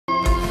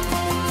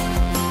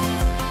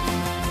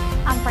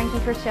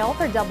Frankie Trishell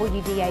for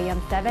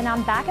WDAM 7.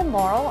 I'm back in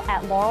Laurel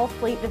at Laurel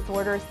Sleep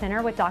Disorders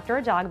Center with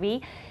Dr.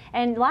 Ajagbi.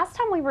 And last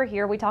time we were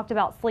here, we talked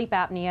about sleep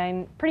apnea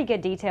in pretty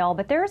good detail,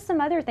 but there are some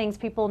other things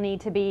people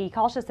need to be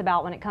cautious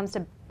about when it comes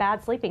to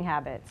bad sleeping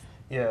habits.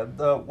 Yeah,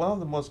 one of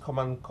the most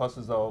common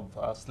causes of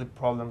sleep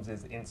problems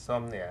is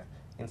insomnia.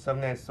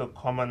 Insomnia is so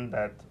common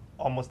that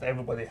almost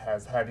everybody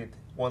has had it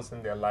once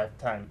in their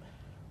lifetime.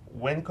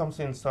 When it comes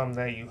to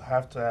insomnia, you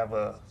have to have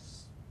a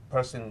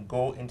person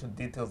go into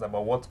details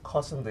about what's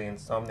causing the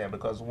insomnia,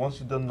 because once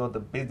you don't know the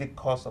basic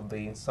cause of the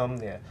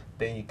insomnia,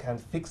 then you can't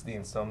fix the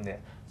insomnia.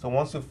 So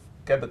once you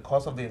get the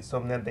cause of the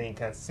insomnia, then you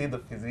can see the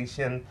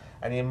physician.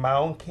 And in my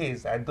own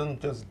case, I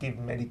don't just give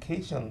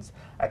medications.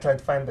 I try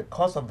to find the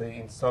cause of the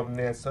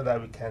insomnia so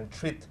that we can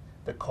treat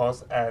the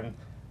cause, and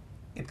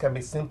it can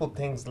be simple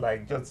things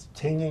like just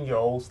changing your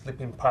whole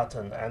sleeping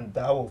pattern, and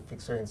that will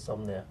fix your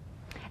insomnia.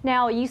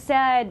 Now, you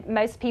said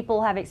most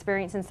people have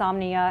experienced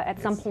insomnia at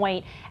some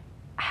point.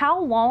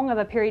 How long of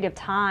a period of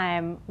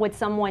time would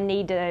someone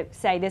need to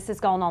say, this has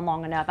gone on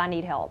long enough, I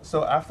need help?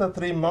 So after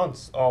 3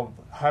 months of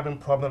having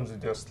problems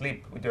with your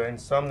sleep, with your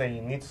insomnia,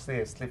 you need to see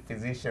a sleep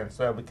physician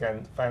so that we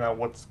can find out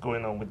what's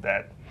going on with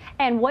that.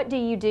 And what do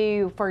you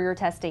do for your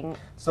testing?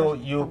 So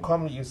you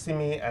come, you see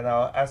me, and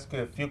I'll ask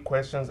you a few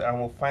questions, and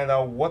we'll find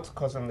out what's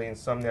causing the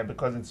insomnia,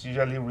 because it's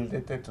usually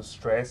related to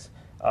stress,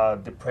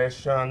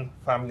 depression,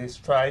 family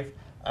strife,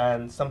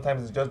 and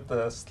sometimes it's just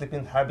the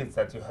sleeping habits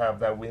that you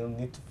have that we'll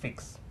need to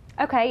fix.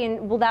 Okay,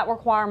 and will that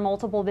require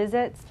multiple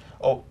visits?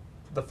 Oh,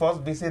 the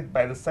first visit,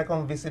 by the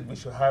second visit, we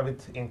should have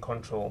it in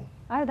control.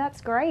 Oh,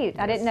 that's great. Yes.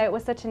 I didn't know it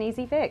was such an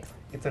easy fix.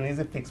 It's an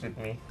easy fix with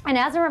me. And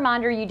as a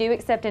reminder, you do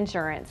accept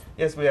insurance?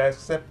 Yes, we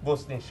accept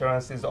both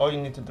insurances. All you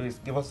need to do is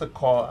give us a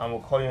call, and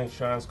we'll call your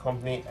insurance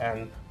company,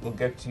 and we'll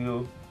get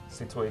you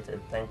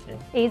situated. Thank you.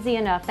 Easy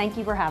enough. Thank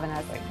you for having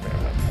us. Thank you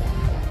very much.